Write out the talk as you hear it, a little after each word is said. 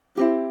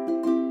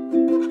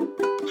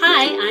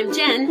I'm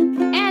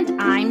Jen.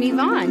 And I'm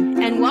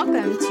Yvonne. And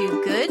welcome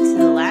to Good to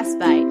the Last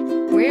Bite.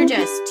 We're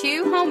just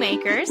two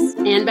homemakers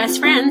And best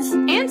friends.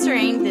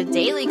 answering the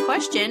daily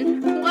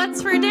question,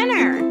 what's for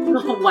dinner?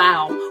 Oh,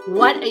 wow.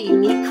 What a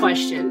unique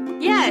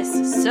question.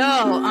 Yes,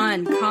 so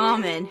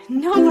uncommon.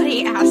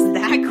 Nobody asked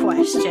that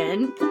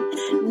question.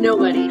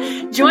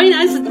 Nobody. Join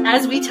us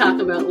as we talk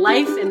about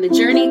life and the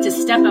journey to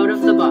step out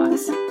of the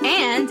box.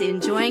 And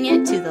enjoying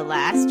it to the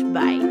last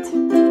bite.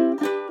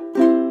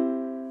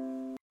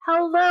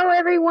 Hello,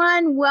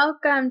 everyone.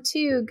 Welcome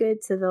to Good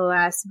to the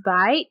Last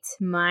Bite.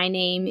 My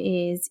name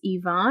is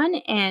Yvonne,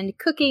 and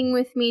cooking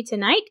with me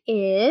tonight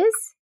is...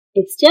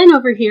 It's Jen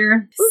over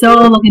here. So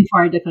looking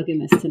forward to cooking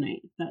this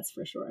tonight. That's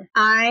for sure.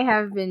 I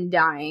have been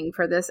dying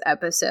for this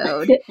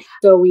episode.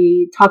 So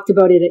we talked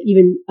about it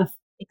even...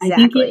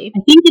 Exactly. I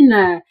think in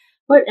the...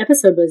 What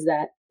episode was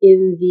that?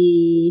 In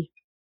the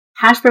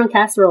hash brown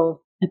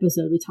casserole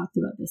episode, we talked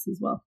about this as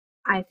well.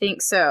 I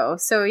think so.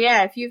 So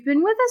yeah, if you've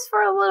been with us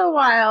for a little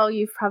while,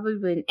 you've probably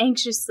been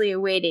anxiously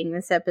awaiting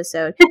this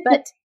episode.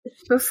 But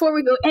before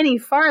we go any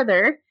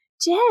farther,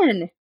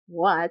 Jen,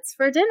 what's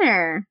for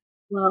dinner?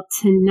 Well,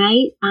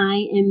 tonight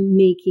I am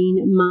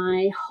making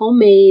my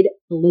homemade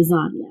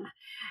lasagna.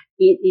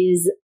 It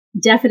is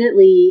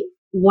definitely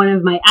one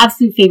of my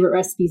absolute favorite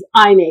recipes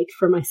I make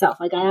for myself.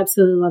 Like, I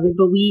absolutely love it,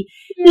 but we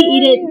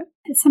eat it.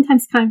 It's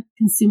sometimes kind of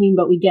consuming,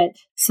 but we get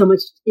so much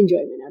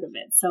enjoyment out of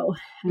it. So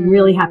I'm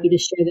really happy to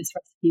share this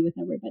recipe with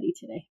everybody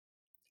today.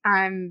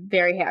 I'm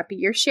very happy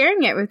you're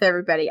sharing it with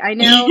everybody. I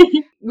know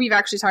we've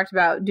actually talked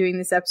about doing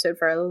this episode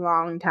for a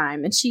long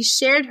time, and she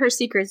shared her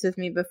secrets with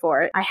me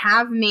before. I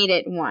have made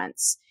it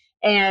once,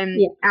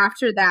 and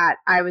after that,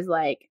 I was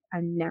like,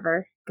 I'm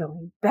never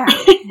going back.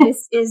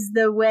 This is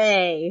the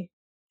way.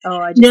 Oh,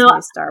 I just made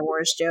a Star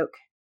Wars joke.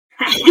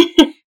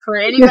 For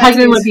anybody, your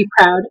husband would be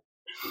proud.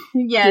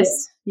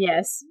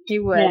 Yes, he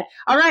would. Yeah.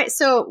 All right,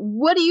 so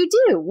what do you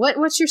do?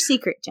 What's your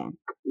secret, Jen?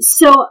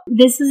 So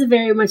this is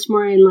very much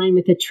more in line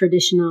with the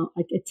traditional,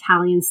 like,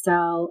 Italian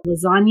style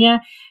lasagna.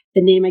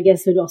 The name, I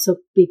guess, would also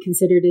be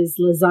considered as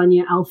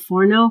lasagna al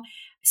forno.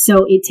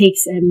 So it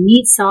takes a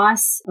meat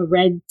sauce, a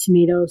red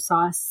tomato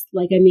sauce,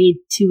 like I made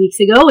 2 weeks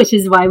ago, which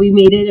is why we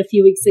made it a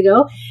few weeks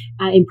ago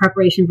in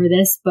preparation for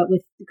this, but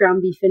with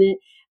ground beef in it,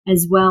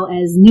 as well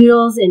as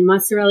noodles and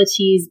mozzarella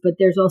cheese. But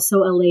there's also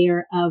a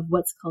layer of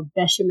what's called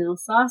bechamel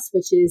sauce,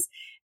 which is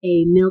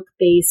a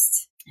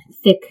milk-based,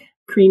 thick,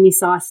 creamy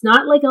sauce,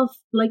 not like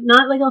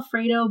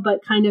Alfredo, but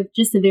kind of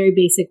just a very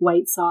basic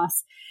white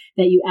sauce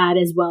that you add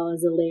as well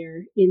as a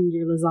layer in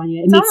your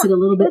lasagna. It makes it a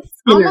little bit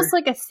thinner. Almost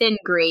like a thin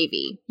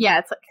gravy. Yeah,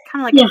 it's like,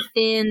 kind of like a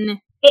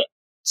thin,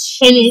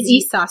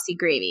 cheesy, saucy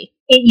gravy.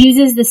 It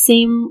uses the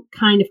same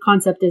kind of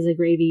concept as a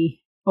gravy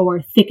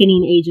or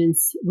thickening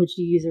agents, which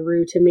you use a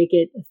roux to make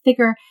it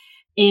thicker.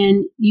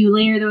 And you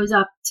layer those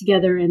up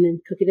together and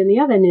then cook it in the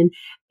oven. And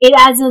it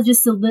adds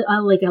just a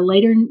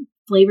lighter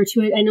flavor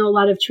to it. I know a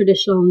lot of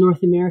traditional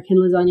North American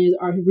lasagnas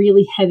are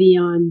really heavy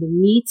on the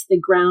meat, the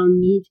ground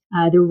meat,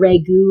 the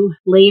ragu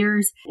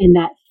layers, and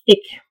that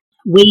thick,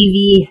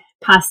 wavy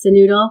pasta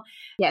noodle.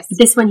 Yes. But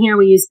this one here,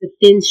 we use the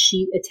thin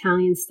sheet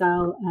Italian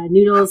style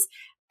noodles.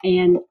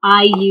 And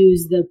I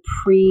use the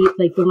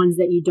ones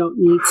that you don't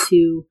need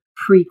to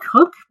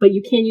pre-cook, but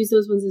you can use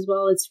those ones as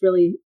well. It's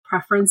really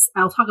preference.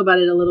 I'll talk about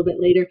it a little bit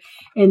later.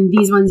 And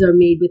these ones are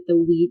made with the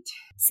wheat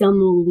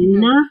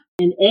semolina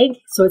and egg.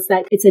 So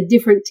it's a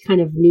different kind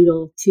of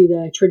noodle to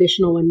the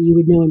traditional one you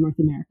would know in North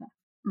America.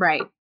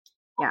 Right.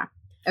 Yeah.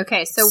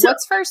 Okay. So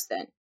what's first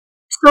then?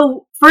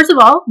 So first of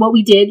all, what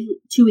we did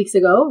 2 weeks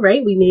ago,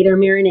 right? We made our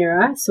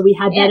marinara. So we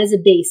had that as a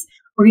base.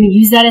 We're going to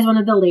use that as one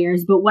of the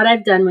layers. But what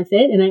I've done with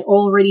it, and I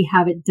already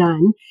have it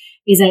done,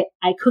 is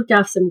I cooked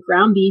off some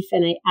ground beef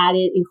and I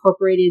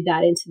incorporated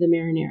that into the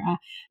marinara.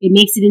 It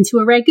makes it into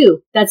a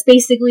ragu. That's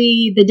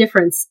basically the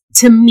difference,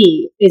 to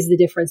me, is the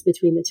difference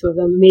between the two of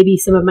them. Maybe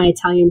some of my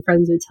Italian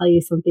friends would tell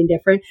you something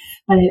different,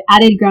 but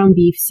I've added ground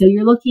beef. So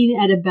you're looking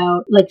at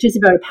just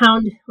about a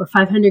pound or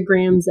 500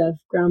 grams of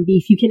ground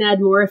beef. You can add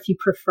more if you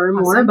prefer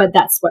more, but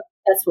that's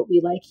what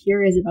we like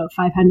here, is about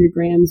 500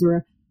 grams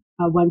or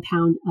 1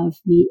 pound of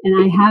meat. And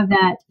I have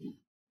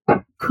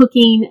that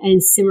cooking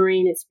and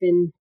simmering. It's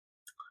been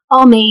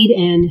all made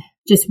and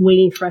just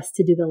waiting for us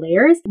to do the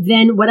layers.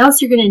 Then what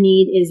else you're going to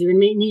need is you're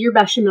going to need your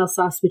bechamel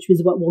sauce, which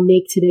is what we'll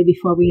make today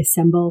before we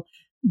assemble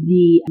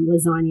the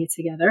lasagna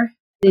together.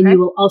 Then you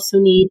will also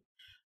need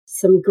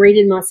some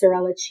grated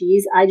mozzarella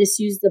cheese. I just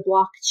use the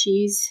block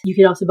cheese. You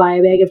can also buy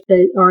a bag of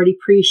the already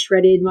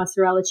pre-shredded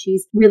mozzarella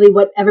cheese. Really,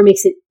 whatever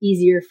makes it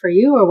easier for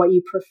you or what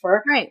you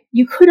prefer. Right.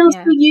 You could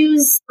also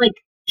use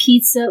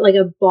pizza, like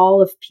a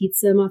ball of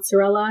pizza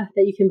mozzarella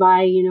that you can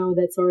buy,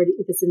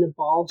 that's in the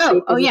ball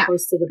shape as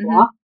opposed to the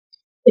block.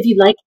 If you'd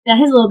like, that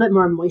has a little bit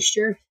more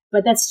moisture,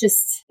 but that's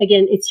just,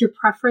 again, it's your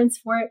preference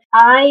for it.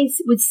 I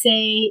would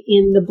say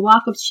in the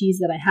block of cheese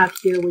that I have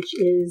here, which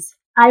is,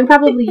 I'm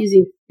probably going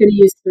to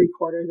use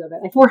 3/4 of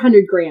it, like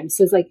 400 grams.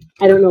 So it's like,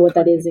 I don't know what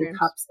that is in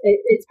cups.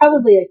 It's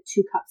probably like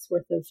 2 cups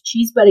worth of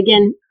cheese. But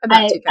again,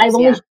 I've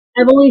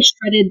only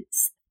shredded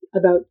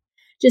about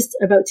just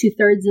about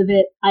 2/3 of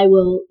it. I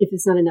will, if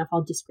it's not enough,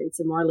 I'll just grate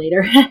some more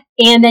later.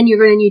 And then you're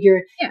going to need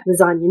your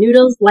lasagna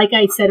noodles. Like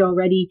I said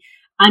already,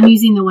 I'm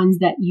using the ones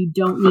that you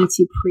don't need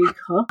to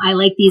pre-cook. I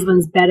like these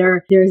ones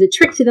better. There's a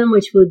trick to them,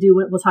 which we'll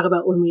talk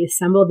about when we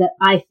assemble, that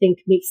I think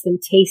makes them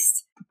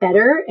taste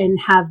better and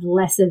have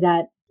less of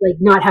that, like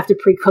not have to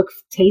pre-cook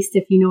taste,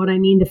 if you know what I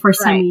mean. The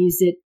first time we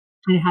used it,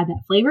 kind of had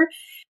that flavor.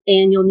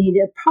 And you'll need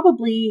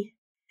probably,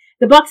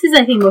 the boxes,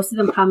 I think most of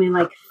them come in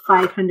like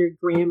 500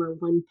 gram or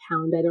 1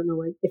 pound. I don't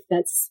know if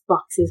that's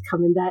boxes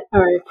come in that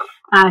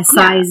or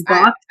size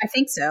box. I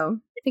think so.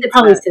 I think it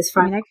probably says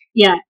 5.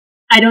 Yeah.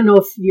 I don't know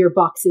if your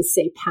boxes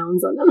say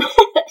pounds on them.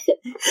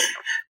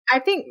 I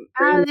think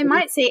they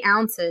might say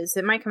ounces.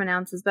 It might come in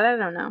ounces, but I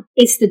don't know.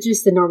 It's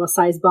just the normal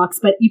size box,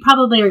 but you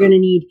probably are going to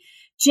need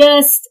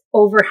just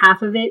over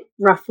half of it,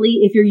 roughly,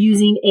 if you're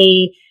using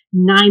a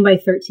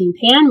 9x13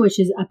 pan, which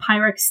is a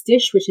Pyrex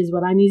dish, which is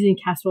what I'm using,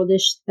 a casserole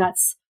dish.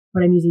 That's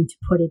what I'm using to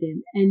put it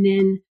in. And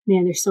then,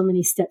 man, there's so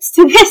many steps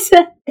to this.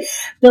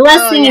 The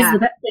last thing is,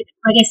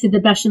 like I said, the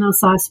bechamel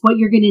sauce. What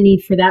you're going to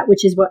need for that,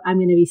 which is what I'm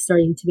going to be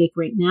starting to make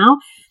right now,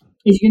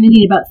 is you're going to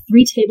need about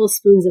 3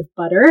 tablespoons of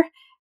butter,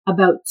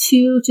 about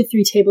 2 to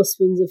 3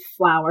 tablespoons of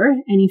flour.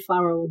 Any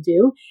flour will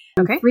do.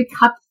 Okay. 3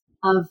 cups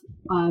of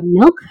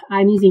milk.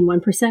 I'm using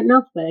 1%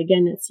 milk, but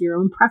again, that's your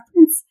own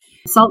preference.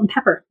 Salt and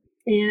pepper.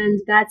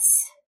 And that's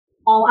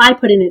all I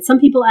put in it. Some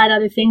people add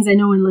other things. I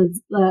know when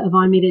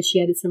Yvonne made it,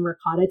 she added some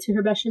ricotta to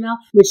her bechamel,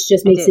 which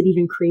just makes it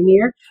even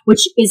creamier,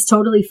 which is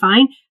totally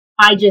fine.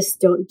 I just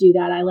don't do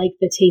that. I like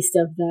the taste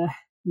of the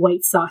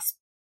white sauce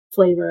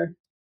flavor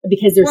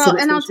because there's so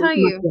much. And I'll tell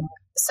you,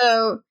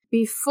 so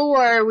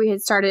before we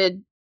had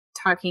started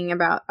talking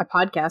about a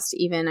podcast,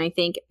 even, I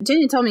think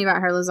Jenny told me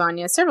about her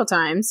lasagna several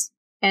times,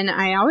 and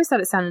I always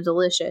thought it sounded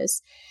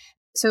delicious.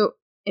 So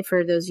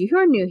for those of you who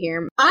are new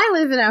here, I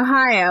live in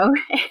Ohio,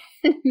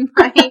 and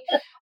my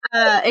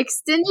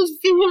extended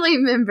family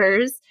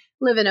members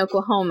live in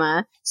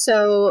Oklahoma.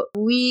 So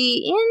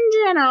we,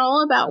 in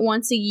general, about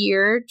once a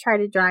year, try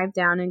to drive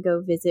down and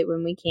go visit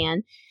when we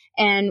can.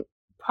 And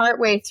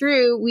partway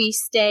through, we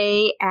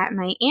stay at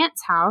my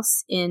aunt's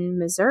house in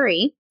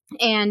Missouri.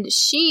 And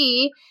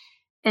she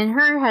and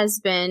her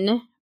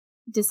husband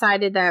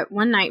decided that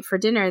one night for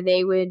dinner,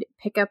 they would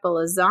pick up a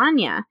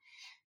lasagna.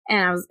 And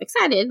I was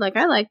excited. Like,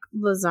 I like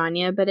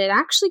lasagna, but it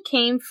actually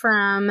came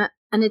from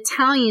an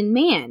Italian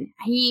man.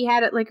 He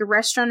had like a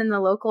restaurant in the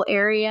local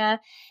area,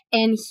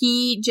 and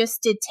he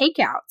just did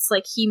takeouts.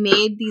 Like, he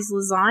made these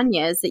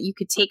lasagnas that you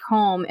could take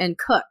home and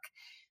cook,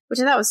 which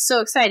I thought was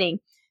so exciting.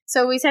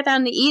 So we sat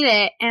down to eat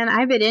it, and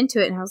I bit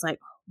into it, and I was like,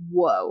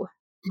 whoa,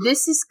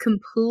 this is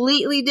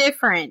completely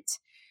different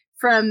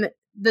from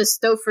the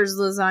Stouffer's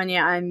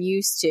lasagna I'm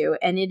used to,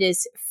 and it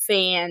is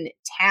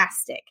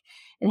fantastic.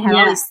 It had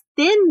all these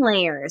thin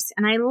layers,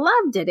 and I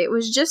loved it. It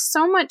was just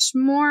so much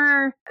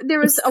more. There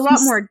was a lot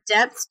more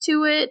depth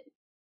to it.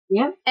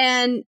 Yeah.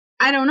 And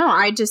I don't know.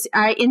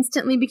 I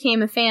instantly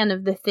became a fan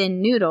of the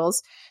thin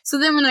noodles. So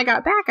then when I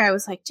got back, I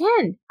was like, Jen,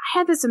 I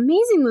had this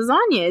amazing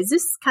lasagna. Is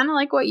this kind of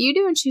like what you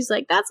do? And she's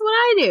like, that's what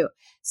I do.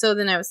 So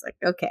then I was like,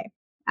 okay,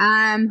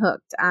 I'm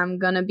hooked. I'm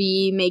going to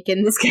be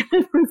making this kind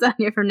of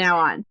lasagna from now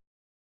on.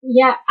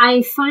 Yeah,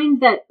 I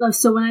find that,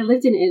 so when I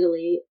lived in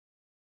Italy,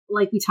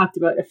 like we talked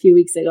about a few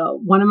weeks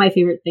ago, one of my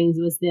favorite things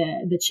was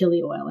the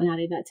chili oil and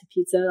adding that to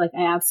pizza. Like,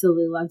 I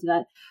absolutely loved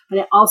that. But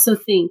I also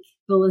think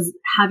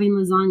having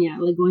lasagna,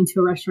 like going to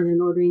a restaurant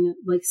and ordering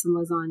like some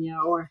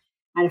lasagna, or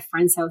at a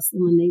friend's house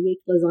and when they make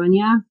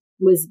lasagna,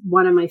 was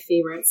one of my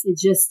favorites. It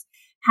just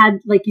had,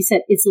 like you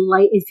said, it's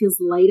light. It feels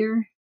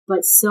lighter,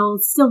 but still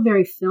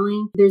very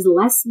filling. There's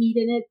less meat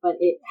in it, but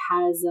it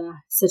has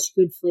such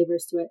good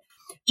flavors to it.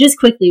 Just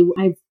quickly,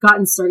 I've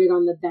gotten started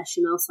on the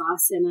bechamel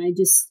sauce, and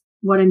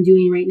what I'm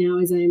doing right now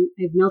is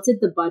I've melted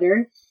the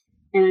butter,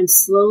 and I'm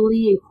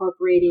slowly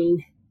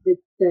incorporating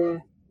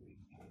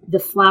the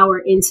flour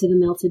into the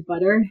melted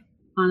butter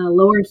on a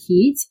lower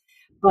heat,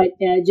 but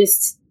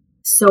just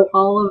so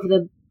all of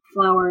the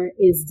flour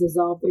is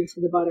dissolved into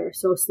the butter.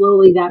 So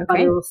slowly that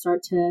butter will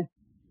start to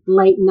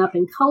lighten up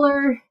in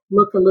color,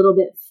 look a little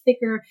bit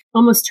thicker,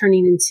 almost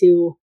turning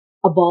into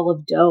a ball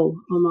of dough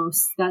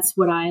almost. That's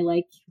what I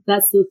like.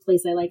 That's the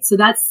place I like. So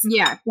that's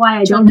why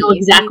I don't know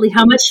exactly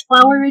how much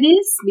flour it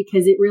is,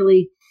 because it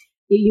really,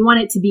 you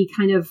want it to be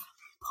kind of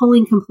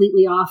pulling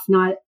completely off,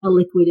 not a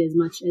liquid as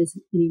much as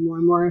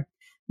anymore,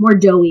 more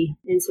doughy.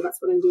 And so that's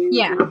what I'm doing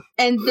right now.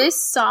 And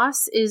this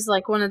sauce is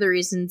like one of the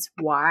reasons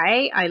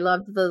why I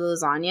loved the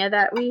lasagna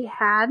that we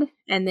had,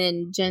 and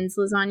then Jen's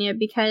lasagna,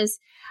 because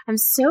I'm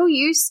so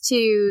used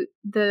to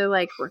the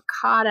like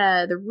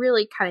ricotta, the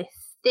really kind of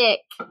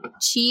thick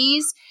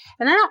cheese,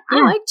 and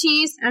I like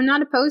cheese. I'm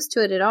not opposed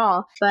to it at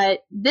all, but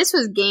this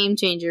was game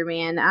changer,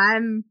 man.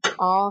 I'm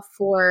all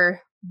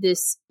for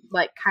this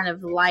like kind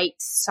of light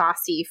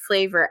saucy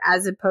flavor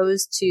as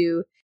opposed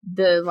to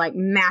the like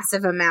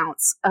massive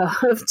amounts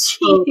of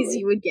cheese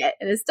you would get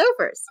in a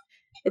Stouffer's.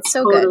 It's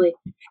so good.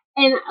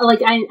 And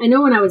like I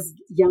know when I was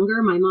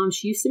younger, my mom,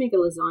 she used to make a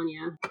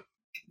lasagna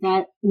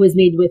that was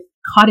made with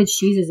cottage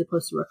cheese as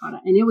opposed to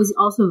ricotta. And it was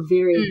also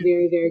very,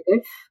 very, very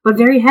good, but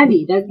very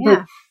heavy. But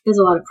there's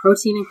a lot of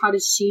protein in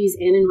cottage cheese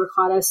and in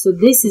ricotta. So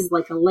this is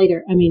like a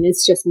lighter, I mean,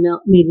 it's just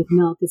milk made with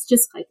milk. It's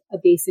just like a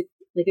basic,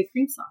 like a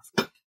cream sauce.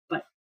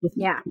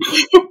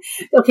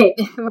 Okay.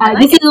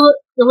 This is a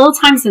little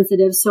time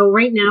sensitive. So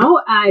right now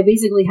I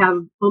basically have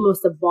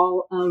almost a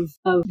ball of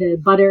the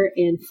butter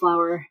and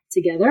flour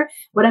together.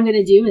 What I'm going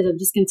to do is I'm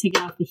just going to take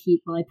it off the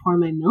heat while I pour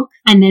my milk.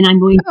 And then I'm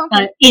going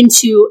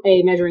into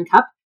a measuring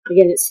cup.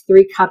 Again, it's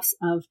 3 cups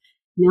of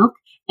milk.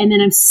 And then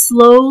I'm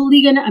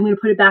going to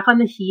put it back on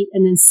the heat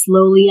and then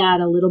slowly add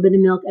a little bit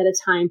of milk at a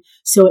time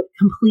so it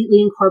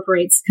completely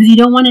incorporates, because you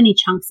don't want any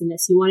chunks in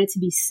this. You want it to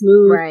be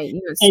smooth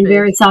and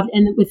very soft.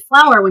 And with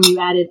flour, when you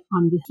add it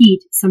on the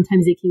heat,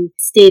 sometimes it can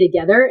stay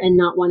together and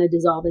not want to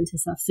dissolve into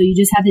stuff. So you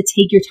just have to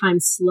take your time,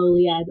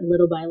 slowly add a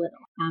little by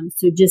little.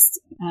 So just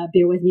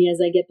bear with me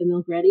as I get the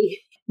milk ready.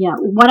 Yeah,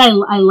 what I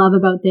love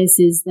about this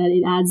is that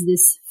it adds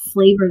this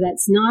flavor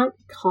that's not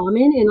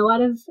common in a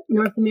lot of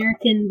North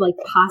American like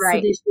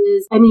pasta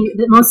dishes. I mean,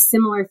 the most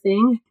similar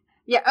thing.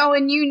 Yeah. Oh,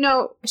 and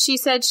she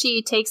said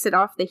she takes it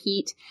off the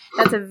heat.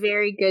 That's a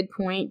very good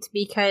point,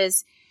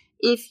 because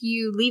if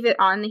you leave it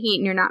on the heat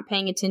and you're not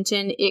paying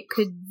attention, it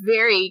could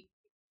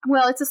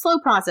it's a slow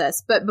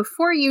process, but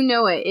before you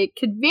know it, it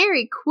could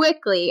very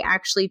quickly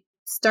actually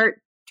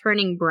start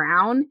turning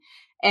brown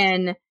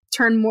and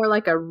turn more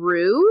like a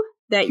roux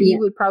that you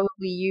would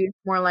probably use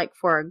more like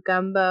for a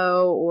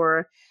gumbo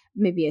or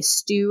maybe a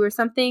stew or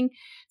something.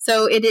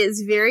 So it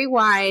is very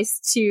wise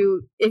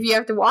to, if you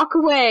have to walk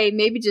away,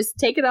 maybe just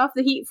take it off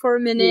the heat for a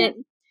minute,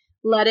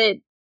 let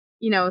it,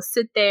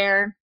 sit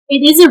there.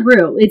 It is a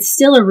roux. It's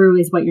still a roux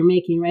is what you're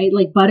making, right?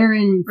 Like butter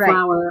and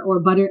flour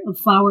or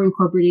flour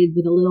incorporated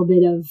with a little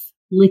bit of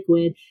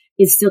liquid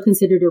is still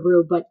considered a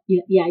roux. But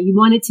you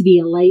want it to be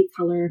a light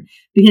color,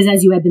 because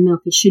as you add the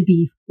milk, it should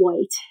be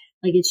white.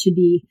 Like it should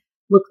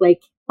look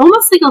like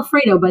almost like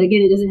Alfredo, but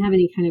again, it doesn't have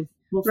any kind of,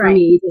 for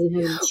me, it doesn't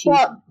have any cheese.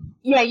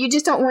 Well, you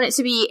just don't want it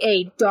to be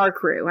a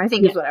dark roux, I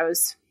think is what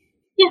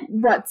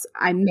what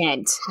I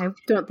meant. I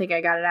don't think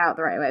I got it out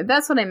the right way.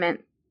 That's what I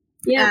meant.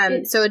 Yeah.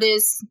 So it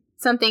is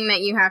something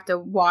that you have to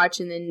watch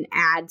and then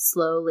add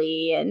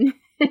slowly and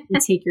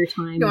take your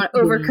time. You don't want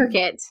to overcook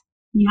it.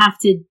 You have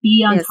to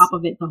be on top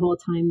of it the whole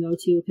time, though,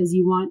 too, because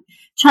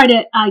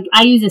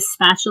I use a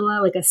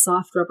spatula, like a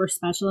soft rubber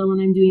spatula when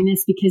I'm doing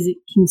this, because it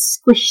can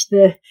squish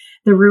the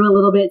roux a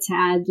little bit to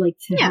add,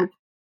 help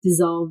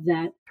dissolve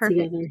that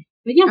together.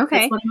 But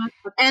that's what I'm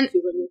up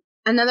to.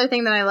 Another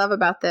thing that I love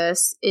about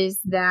this is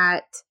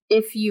that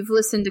if you've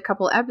listened a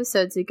couple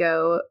episodes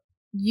ago,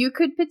 you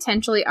could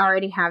potentially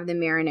already have the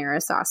marinara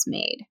sauce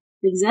made.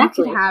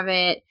 Exactly. You could have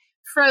it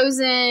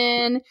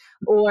frozen,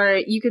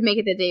 or you could make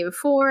it the day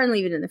before and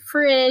leave it in the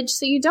fridge.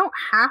 So you don't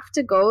have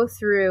to go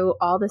through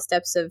all the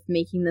steps of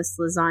making this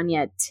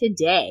lasagna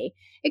today.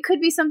 It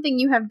could be something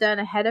you have done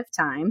ahead of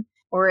time,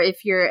 or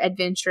if you're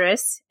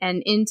adventurous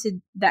and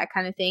into that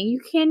kind of thing, you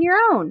can your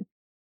own.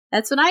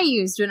 That's what I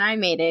used when I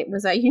made it.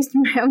 I used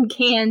my own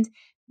canned,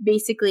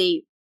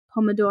 basically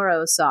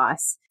pomodoro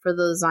sauce for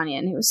the lasagna,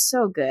 and it was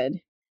so good.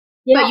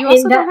 Yeah, but you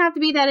also don't have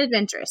to be that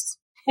adventurous.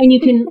 And you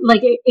can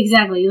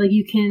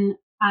you can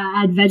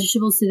add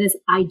vegetables to this.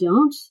 I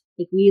don't.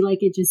 We like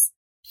it just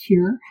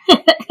pure.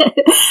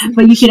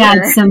 But you could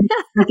add some,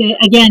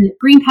 again,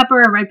 green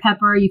pepper or red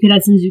pepper. You could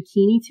add some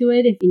zucchini to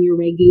it if in your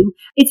ragu.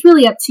 It's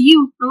really up to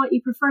you on what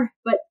you prefer.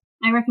 But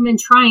I recommend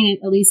trying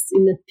it, at least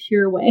in the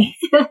pure way.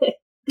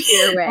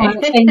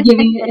 And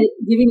giving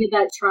it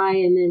that try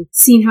and then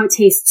seeing how it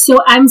tastes. So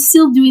I'm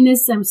still doing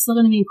this. I'm still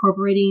going to be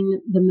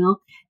incorporating the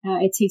milk.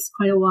 It takes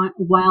quite a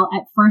while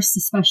at first,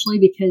 especially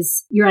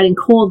because you're adding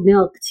cold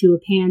milk to a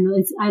pan.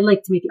 I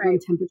like to make it room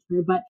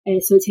temperature, but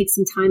so it takes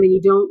some time, and you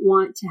don't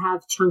want to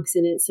have chunks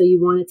in it. So you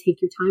want to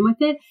take your time with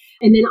it.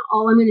 And then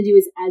all I'm going to do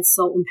is add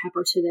salt and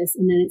pepper to this,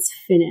 and then it's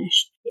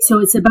finished. So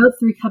it's about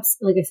 3 cups,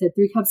 like I said,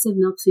 3 cups of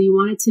milk. So you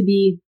want it to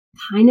be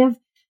kind of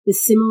the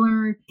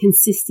similar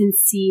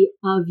consistency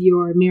of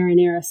your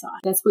marinara sauce.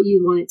 That's what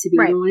you want it to be.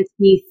 You don't want it to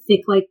be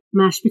thick like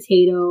mashed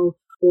potato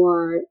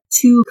or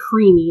too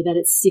creamy that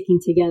it's sticking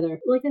together.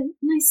 Like a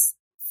nice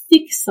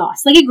thick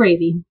sauce, like a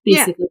gravy,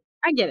 basically.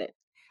 Yeah, I get it.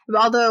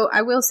 Although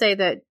I will say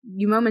that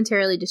you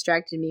momentarily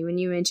distracted me when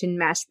you mentioned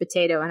mashed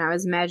potato, and I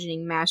was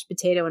imagining mashed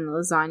potato in a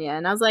lasagna,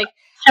 and I was like,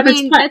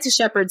 that's a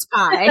shepherd's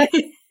pie.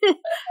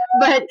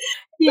 But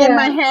in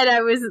my head,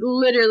 I was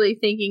literally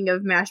thinking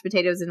of mashed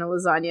potatoes in a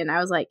lasagna, and I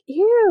was like,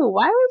 ew,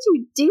 why would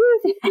you do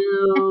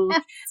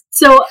that?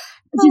 So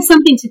just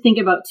something to think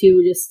about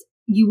too,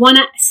 you want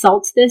to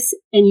salt this,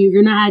 and you're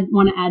going to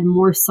want to add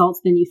more salt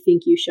than you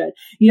think you should.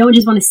 You don't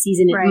just want to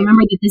season it. Right.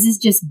 Remember that this is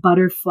just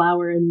butter,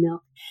 flour, and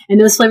milk.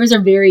 And those flavors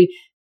are very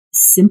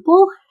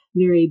simple,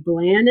 very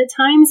bland at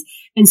times.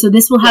 And so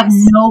this will have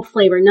no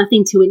flavor,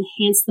 nothing to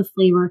enhance the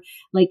flavor.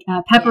 Like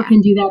pepper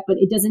can do that, but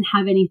it doesn't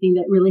have anything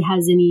that really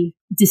has any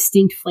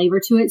distinct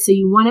flavor to it. So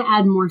you want to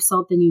add more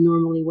salt than you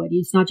normally would.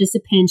 It's not just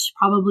a pinch,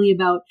 probably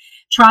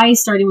try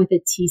starting with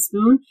a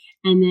teaspoon,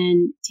 and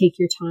then take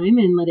your time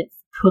and let it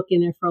cook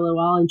in there for a little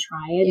while and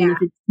try it. Yeah, and if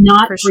it's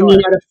not bringing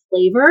sure. out a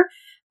flavor,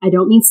 I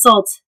don't mean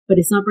salt, but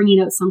it's not bringing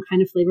out some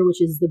kind of flavor,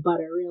 which is the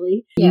butter,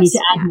 really. You need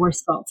to add more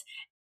salt.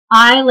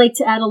 I like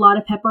to add a lot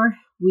of pepper.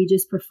 We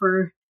just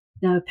prefer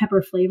the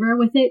pepper flavor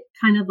with it,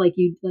 kind of like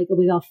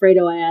with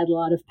Alfredo, I add a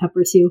lot of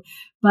pepper too.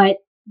 But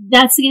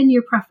that's, again,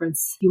 your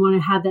preference. If you want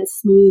to have that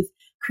smooth,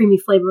 creamy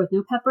flavor with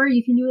no pepper,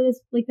 you can do it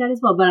like that as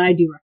well. But I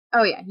do.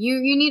 Oh, yeah.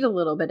 You need a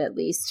little bit at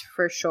least,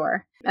 for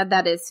sure.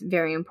 That is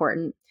very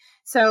important.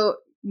 So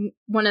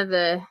one of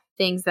the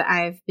things that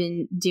I've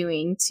been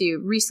doing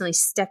to recently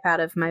step out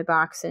of my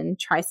box and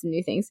try some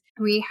new things,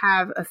 we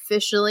have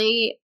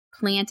officially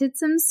planted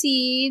some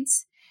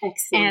seeds.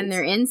 Excellent. And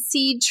they're in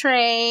seed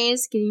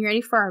trays, getting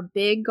ready for our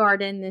big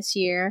garden this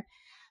year.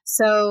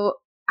 So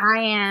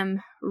I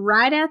am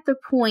right at the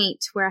point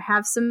where I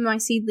have some of my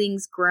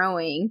seedlings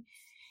growing.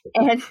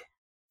 And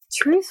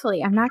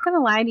truthfully, I'm not going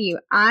to lie to you,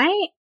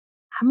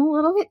 I'm a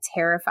little bit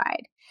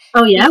terrified.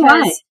 Oh, yeah?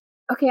 Why?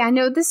 Okay, I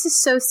know this is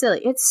so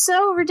silly. It's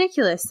so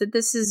ridiculous that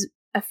this is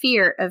a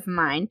fear of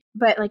mine.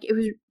 But like it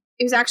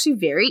was actually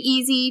very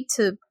easy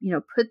to,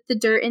 put the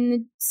dirt in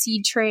the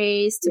seed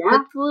trays, to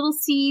put the little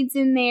seeds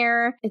in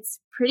there. It's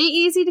pretty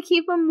easy to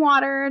keep them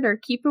watered or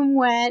keep them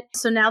wet.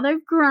 So now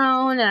they've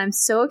grown and I'm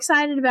so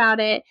excited about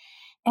it.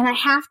 And I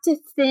have to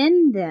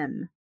thin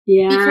them.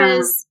 Yeah.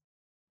 Because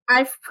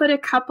I've put a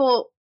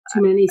couple.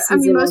 Too many seeds. I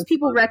mean, most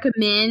people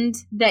recommend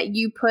that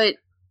you put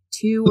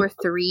 2 or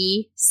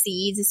 3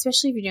 seeds,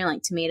 especially if you're doing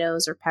like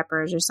tomatoes or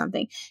peppers or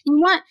something. You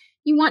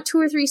want 2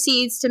 or 3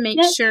 seeds to make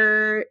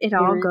sure it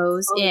all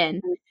goes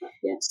in.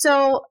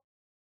 So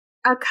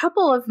a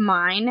couple of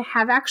mine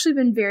have actually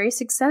been very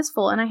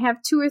successful, and I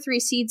have 2 or 3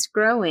 seeds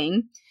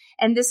growing.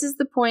 And this is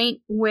the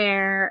point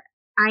where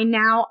I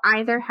now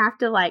either have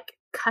to like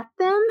cut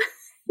them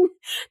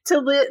to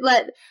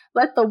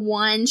let the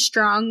one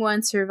strong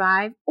one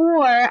survive,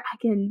 or I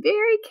can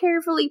very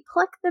carefully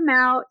pluck them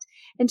out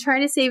and try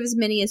to save as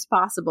many as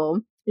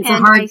possible. It's a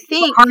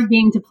hard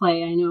game to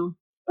play, I know.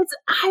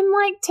 I'm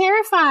like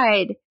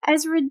terrified.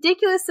 As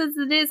ridiculous as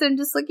it is, I'm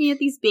just looking at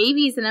these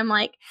babies and I'm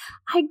like,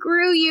 I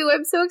grew you.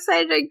 I'm so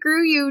excited I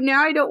grew you.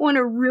 Now I don't want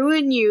to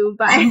ruin you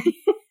by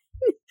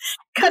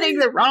cutting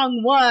the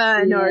wrong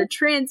one or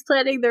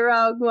transplanting the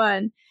wrong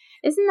one.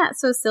 Isn't that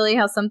so silly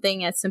how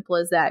something as simple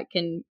as that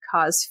can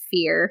cause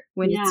fear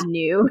when it's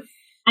new?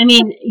 I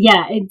mean,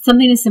 it's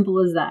something as simple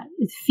as that.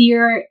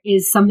 Fear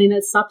is something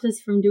that stops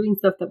us from doing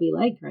stuff that we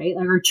like, right?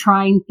 Or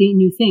trying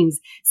new things,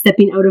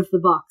 stepping out of the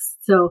box.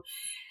 So,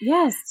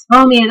 yes.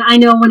 Oh man, I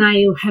know when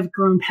I have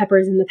grown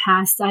peppers in the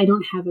past, I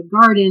don't have a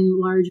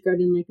large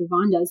garden like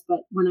Yvonne does,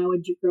 but when I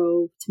would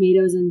grow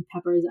tomatoes and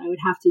peppers, I would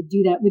have to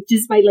do that with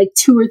just my like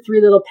 2 or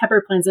 3 little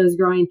pepper plants I was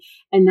growing.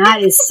 And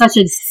that is such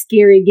a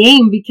scary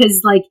game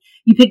because like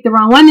you pick the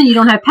wrong one and you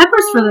don't have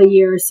peppers for the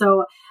year.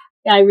 So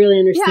I really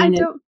understand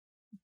it.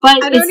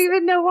 But I don't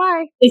even know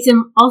why. It's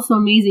also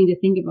amazing to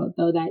think about,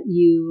 though, that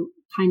you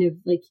kind of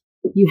like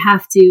you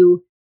have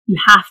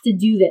to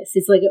do this.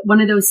 It's like one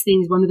of those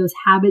things, one of those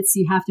habits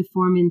you have to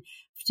form in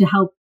to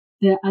help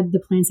the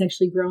plants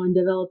actually grow and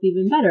develop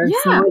even better. Yeah.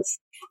 So it's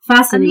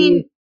fascinating. I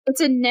mean,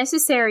 it's a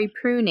necessary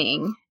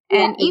pruning,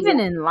 and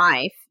even in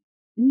life,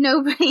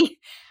 nobody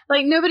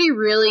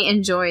really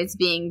enjoys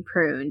being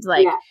pruned.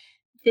 Like. Yeah.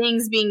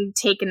 Things being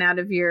taken out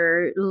of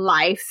your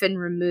life and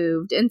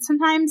removed. And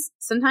sometimes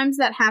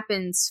that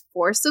happens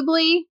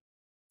forcibly.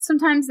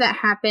 Sometimes that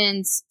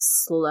happens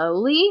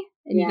slowly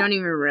and you don't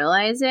even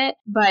realize it.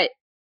 But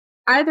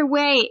either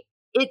way,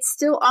 it's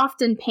still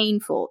often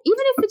painful,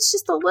 even if it's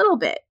just a little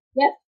bit.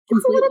 Yep.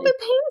 It's a little bit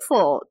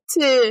painful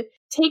to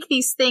take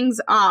these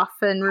things off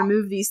and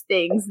remove these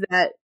things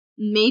that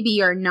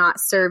maybe are not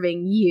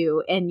serving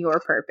you and your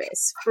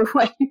purpose for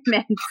what you're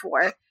meant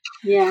for.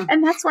 Yeah.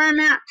 And that's where I'm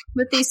at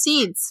with these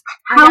seeds.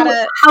 How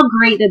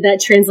great that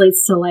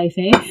translates to life,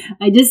 eh?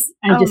 I just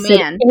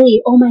said,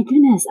 hey, oh my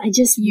goodness, I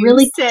just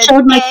really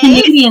showed my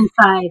Canadian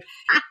side.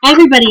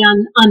 Everybody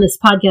on this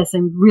podcast,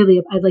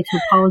 I'd like to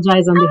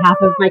apologize on behalf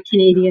of my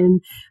Canadian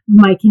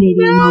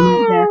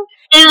moment there.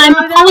 And I'm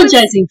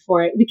apologizing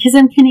for it because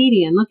I'm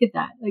Canadian. Look at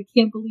that. I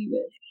can't believe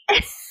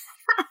it.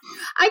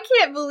 I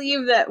can't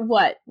believe that.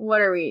 What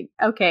are we?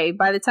 Okay,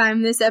 by the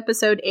time this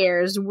episode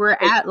airs, we're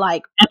at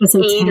like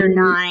episode 8 10. Or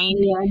 9.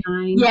 Yeah,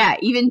 9. Yeah,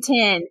 even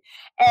 10.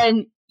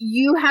 And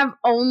you have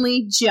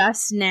only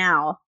just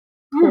now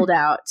pulled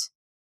out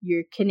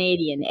your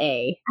Canadian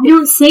A. I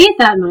don't say it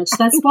that much.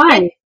 That's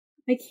why.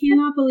 I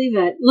cannot believe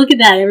it. Look at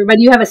that,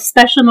 everybody. You have a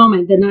special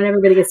moment that not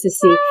everybody gets to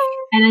see.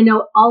 And I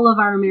know all of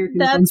our American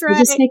friends will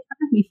just make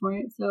fun of me for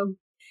it. So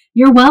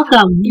you're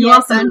welcome.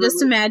 Yes, I'm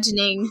just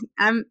imagining.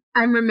 I'm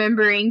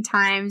remembering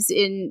times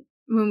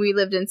when we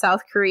lived in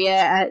South Korea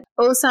at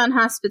Osan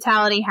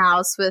Hospitality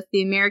House with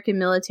the American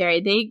military.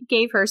 They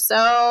gave her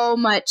so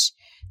much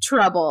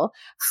trouble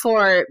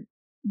for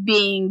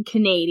being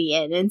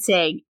Canadian and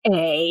saying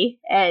A,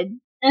 and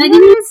I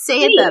didn't even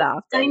say it that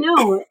often. I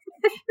know.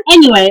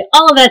 Anyway,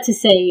 all of that to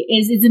say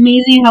is it's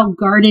amazing how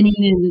gardening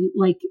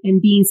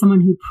and being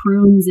someone who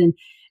prunes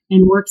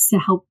and works to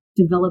help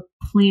develop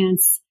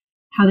plants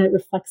how that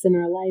reflects in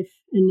our life.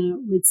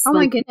 And it's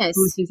my goodness,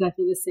 almost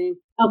exactly the same.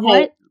 Okay.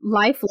 What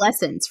life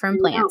lessons from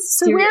plants.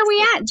 So seriously. where are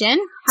we at, Jen?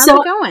 How's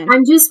it going?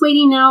 I'm just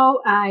waiting now.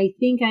 I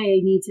think I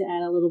need to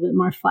add a little bit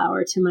more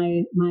flour to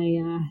my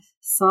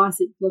sauce.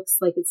 It looks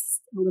like it's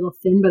a little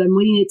thin, but I'm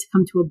waiting it to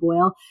come to a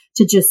boil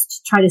to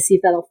just try to see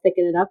if that'll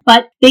thicken it up.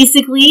 But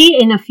basically,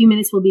 in a few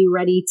minutes, we'll be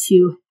ready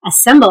to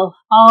assemble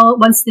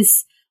once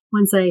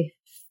I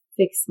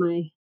fix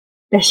my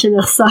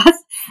bechamel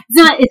sauce.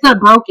 It's not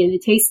broken.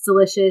 It tastes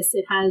delicious.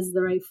 It has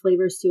the right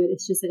flavors to it.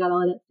 It's just I gotta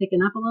let it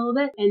thicken up a little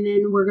bit, and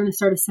then we're gonna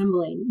start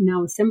assembling.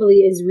 Now, assembly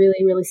is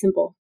really, really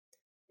simple.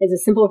 It's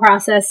a simple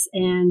process,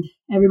 and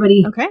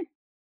everybody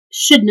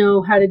should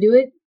know how to do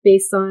it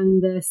based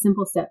on the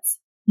simple steps.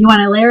 You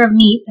want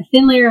a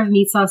thin layer of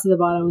meat sauce at the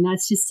bottom, and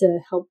that's just to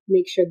help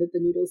make sure that the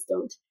noodles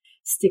don't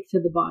stick to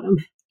the bottom.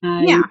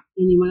 And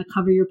you want to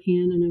cover your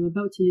pan, and I'm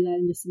about to do that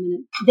in just a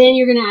minute. Then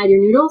you're going to add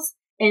your noodles,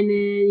 and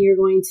then you're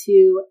going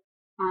to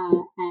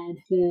add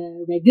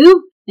the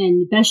ragu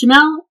and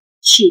bechamel,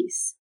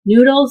 cheese.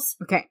 Noodles,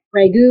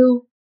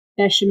 ragu,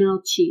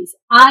 bechamel, cheese.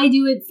 I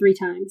do it 3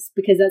 times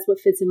because that's what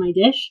fits in my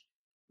dish,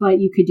 but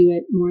you could do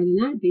it more than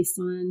that based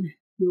on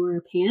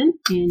your pan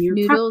and your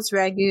noodles,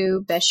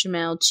 ragu,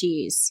 bechamel,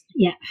 cheese.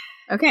 Yeah.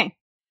 Okay.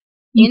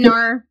 In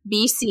our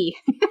BC.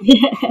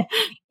 Yeah.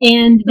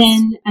 And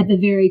then at the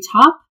very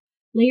top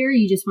layer,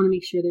 you just want to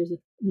make sure there's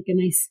a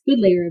nice good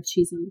layer of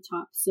cheese on the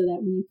top so that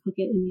when you cook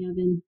it in the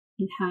oven,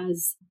 it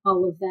has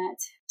all of that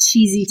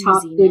cheesy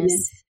top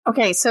goodness.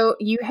 Okay, so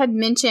you had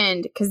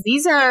mentioned, because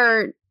these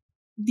are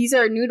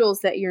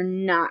noodles that you're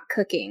not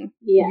cooking.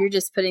 Yeah. You're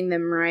just putting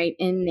them right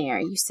in there.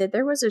 You said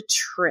there was a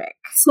trick.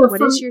 So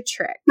what is your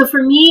trick? So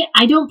for me,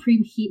 I don't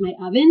preheat my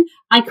oven.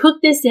 I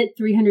cook this at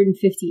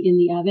 350 in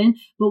the oven.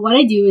 But what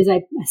I do is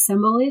I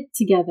assemble it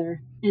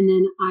together. And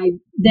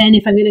then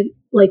if I'm going to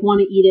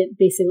want to eat it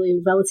basically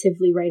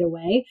relatively right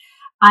away,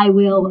 I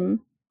will,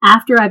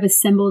 after I've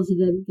assembled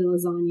the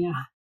lasagna,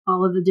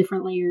 all of the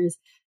different layers,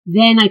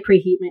 then I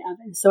preheat my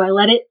oven. So I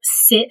let it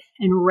sit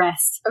and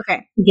rest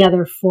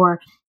together for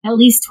at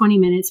least 20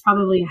 minutes,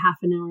 probably a half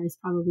an hour is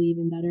probably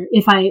even better.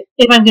 If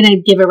I'm going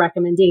to give a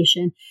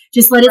recommendation,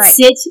 just let it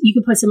sit. You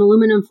could put some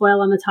aluminum foil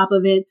on the top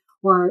of it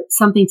or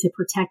something to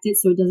protect it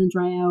so it doesn't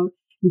dry out.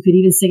 You could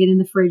even stick it in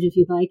the fridge if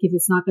you'd like, if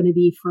it's not going to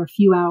be for a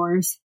few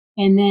hours.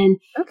 And then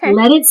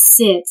let it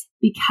sit,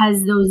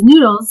 because those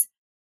noodles,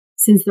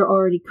 since they're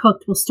already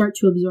cooked, will start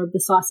to absorb the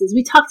sauces.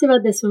 We talked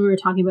about this when we were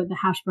talking about the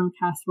hash brown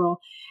casserole.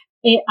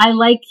 It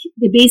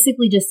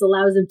basically just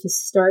allows them to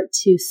start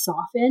to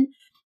soften.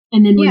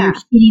 And then when you're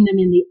heating them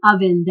in the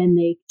oven, then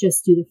they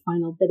just do the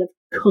final bit of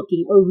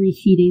cooking or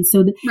reheating.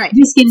 So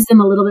this gives them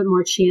a little bit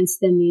more chance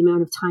than the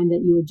amount of time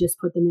that you would just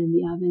put them in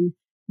the oven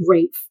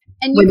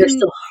when they're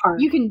still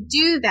hard. You can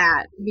do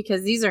that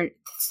because these are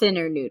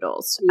thinner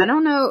noodles. Yeah. I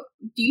don't know.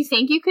 Do you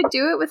think you could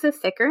do it with the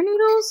thicker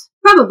noodles?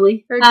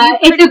 Probably. Or do you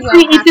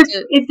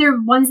if they're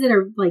ones that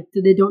are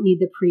they don't need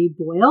the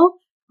pre-boil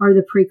or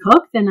the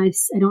pre-cook, then I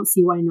don't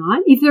see why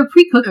not. If they're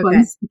pre-cooked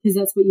ones, because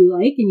that's what you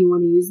like and you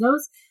want to use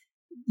those,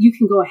 you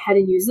can go ahead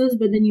and use those,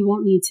 but then you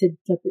won't need to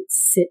let it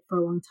sit for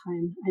a long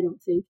time, I don't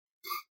think.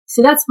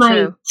 So that's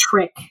my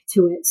trick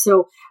to it.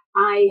 So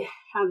I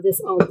have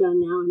this all done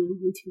now, and I'm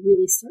going to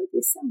really start the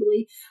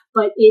assembly.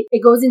 But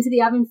it goes into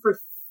the oven for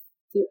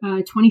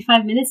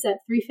 25 minutes at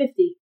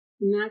 350.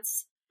 And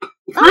that's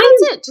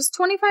it. Just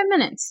 25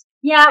 minutes.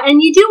 Yeah,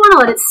 and you do want to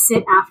let it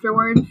sit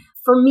afterward.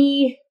 For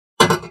me,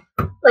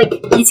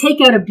 you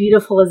take out a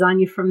beautiful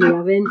lasagna from the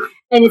oven,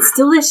 and it's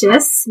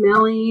delicious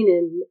smelling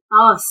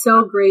and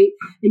so great.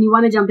 And you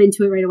want to jump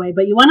into it right away,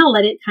 but you want to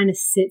let it kind of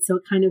sit so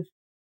it kind of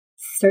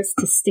starts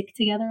to stick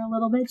together a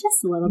little bit,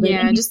 just a little bit.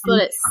 Yeah, just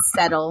let it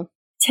settle.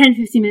 10,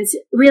 15 minutes.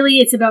 Really,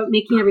 it's about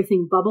making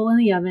everything bubble in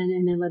the oven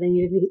and then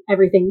letting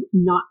everything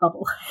not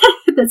bubble.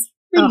 That's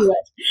pretty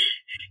much.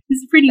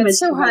 It's pretty much. It's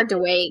so hard to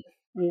wait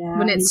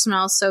when it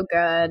smells so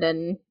good.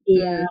 And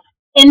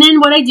And then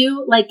what I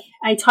do, like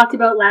I talked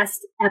about last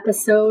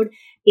episode,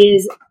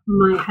 is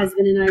my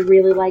husband and I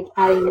really like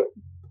adding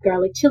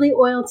garlic chili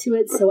oil to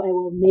it. So I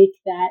will make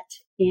that,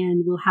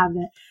 and we'll have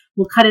that.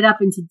 We'll cut it up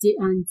and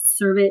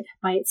serve it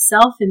by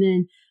itself, and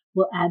then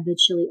we'll add the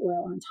chili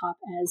oil on top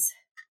as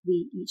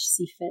we each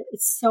see fit.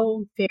 It's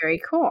so very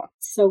cool.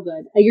 So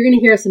good. You're going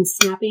to hear some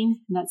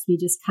snapping. And that's me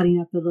just cutting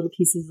up the little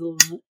pieces of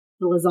the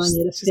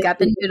lasagna. She's got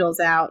the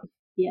noodles out.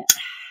 Yeah.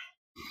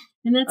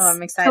 And that's,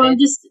 I'm excited. So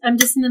I'm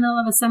just in the middle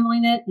of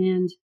assembling it,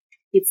 and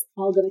it's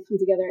all going to come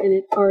together, and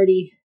it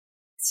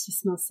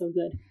just smells so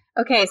good.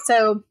 Okay.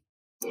 So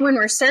when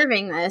we're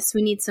serving this,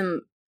 we need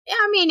some,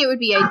 it would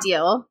be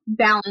ideal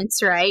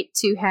balance, right?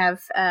 To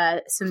have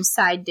some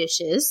side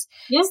dishes.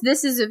 Yes. So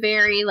this is a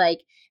very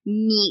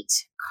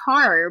meat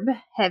carb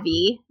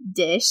heavy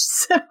dish.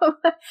 So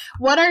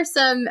what are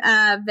some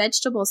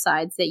vegetable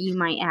sides that you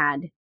might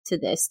add to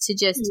this to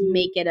just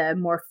make it a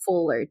more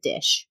fuller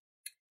dish?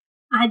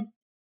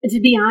 To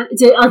be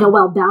honest, like a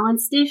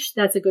well-balanced dish,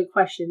 that's a good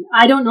question.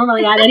 I don't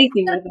normally add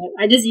anything with it.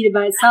 I just eat it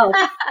by itself.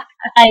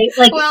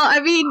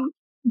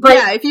 But,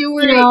 yeah, if you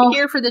were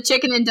here for the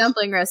chicken and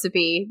dumpling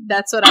recipe,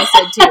 that's what I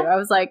said too. I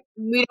was like,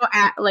 we don't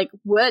add, like,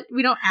 what?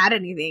 We don't add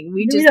anything.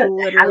 We just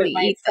literally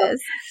eat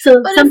this.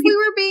 So but if we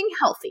were being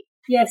healthy.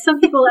 Yeah, some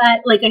people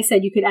add, like I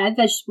said, you could add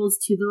vegetables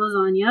to the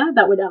lasagna.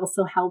 That would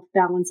also help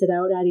balance it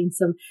out, adding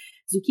some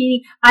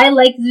zucchini. I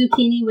like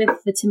zucchini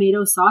with the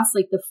tomato sauce,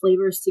 like the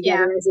flavors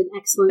together is an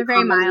excellent They're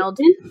very mild.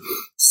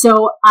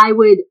 So I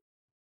would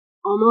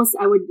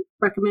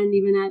recommend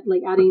even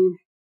adding,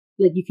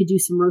 like you could do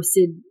some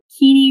roasted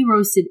zucchini,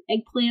 roasted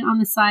eggplant on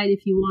the side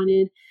if you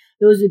wanted.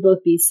 Those would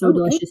both be so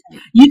delicious.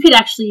 You could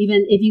actually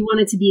even, if you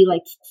wanted to be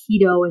like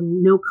keto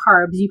and no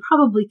carbs, you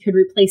probably could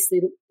replace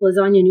the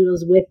lasagna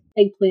noodles with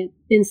eggplant,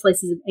 thin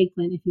slices of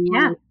eggplant if you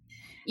wanted.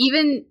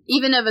 Even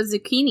of a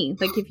zucchini.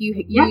 Like if you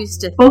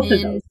used a both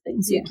thin of those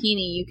things,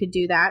 zucchini, you could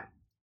do that.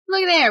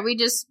 Look there. We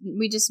just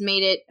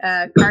made it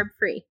carb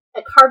free.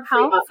 A carb free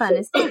How fun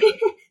is that?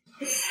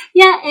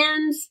 Yeah,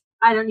 and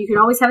you could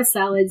always have a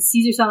salad.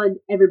 Caesar salad,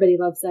 everybody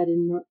loves that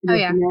in North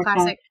America.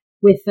 Classic.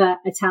 With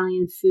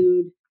Italian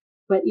food.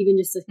 But even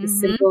just like a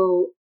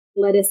simple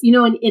lettuce,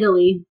 in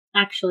Italy,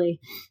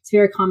 actually, it's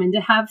very common to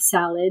have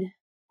salad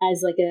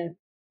as like a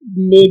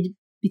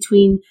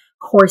between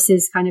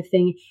courses kind of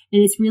thing.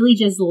 And it's really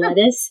just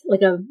lettuce,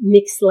 like a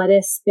mixed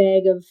lettuce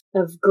bag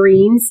of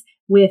greens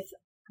with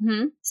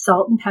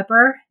salt and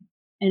pepper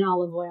and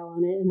olive oil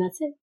on it. And that's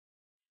it.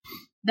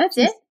 That's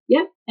it?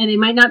 Yeah. And they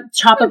might not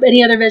chop up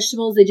any other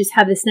vegetables. They just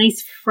have this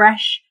nice,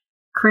 fresh,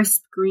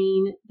 crisp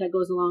green that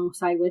goes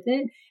alongside with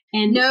it.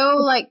 And no,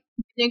 like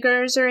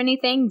vinegars or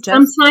anything.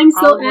 Just sometimes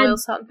they'll oil, add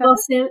salt, and pepper.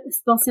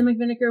 balsamic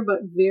vinegar, but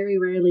very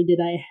rarely did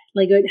I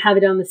have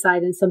it on the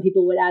side. And some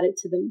people would add it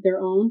to their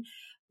own,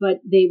 but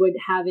they would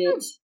have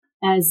it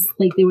as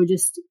like they would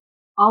just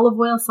olive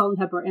oil, salt, and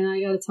pepper. And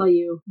I got to tell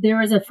you, there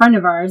was a friend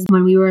of ours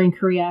when we were in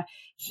Korea.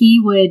 He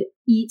would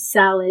eat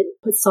salad,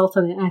 put salt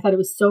on it, and I thought it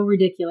was so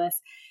ridiculous.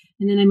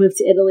 And then I moved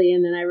to Italy,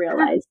 and then I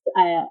realized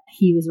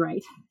he was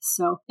right.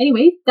 So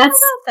anyway, that's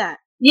How about that.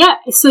 Yeah,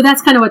 so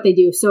that's kind of what they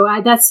do. So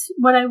that's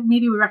what I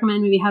maybe would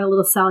recommend. Maybe have a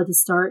little salad to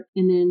start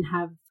and then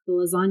have the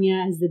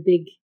lasagna as the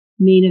big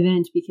main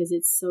event because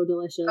it's so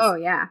delicious. Oh,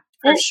 yeah,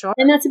 for sure.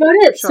 And that's about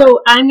it. Sure.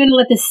 So I'm going to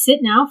let this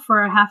sit now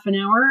for a half an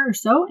hour or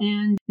so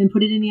and then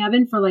put it in the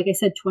oven for, like I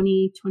said,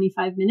 20,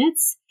 25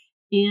 minutes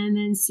and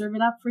then serve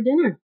it up for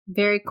dinner.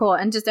 Very cool.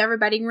 And just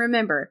everybody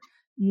remember,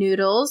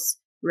 noodles,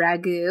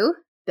 ragu,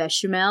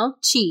 bechamel,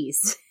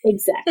 cheese.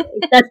 Exactly.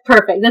 That's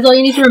perfect. That's all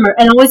you need to remember.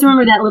 And always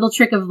remember that little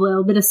trick of a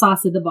little bit of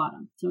sauce at the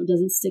bottom so it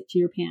doesn't stick to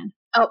your pan.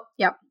 Oh,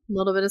 yep. A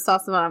little bit of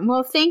sauce at the bottom.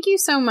 Well, thank you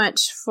so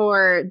much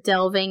for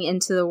delving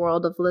into the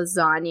world of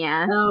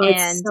lasagna. Oh, it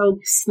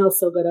smells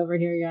so good over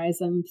here,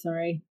 guys. I'm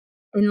sorry.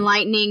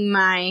 Enlightening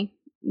my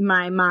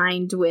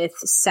mind with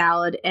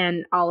salad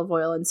and olive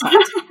oil and salt.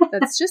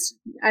 That's just,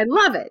 I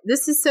love it.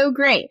 This is so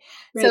great.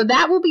 Right. So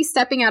that will be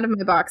stepping out of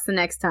my box the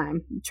next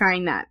time.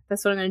 Trying that.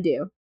 That's what I'm going to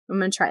do. I'm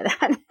going to try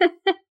that.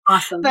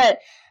 Awesome. But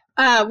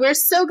we're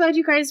so glad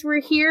you guys were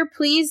here.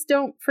 Please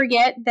don't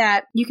forget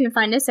that you can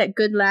find us at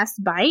Good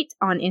Last Bite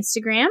on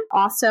Instagram.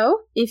 Also,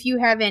 if you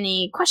have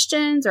any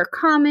questions or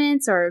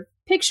comments or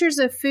pictures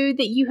of food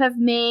that you have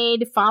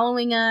made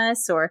following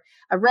us or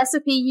a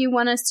recipe you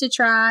want us to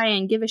try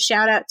and give a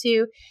shout out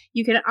to,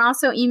 you can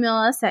also email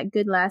us at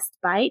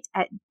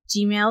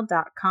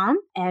goodlastbite@gmail.com.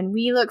 And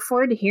we look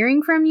forward to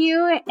hearing from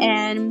you.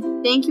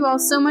 And thank you all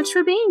so much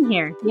for being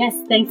here. Yes,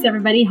 thanks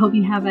everybody. Hope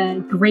you have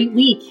a great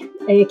week.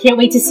 I can't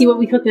wait to see what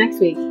we cook next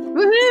week.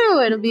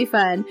 Woohoo! It'll be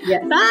fun.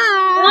 Yes.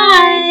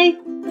 Bye!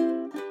 Bye!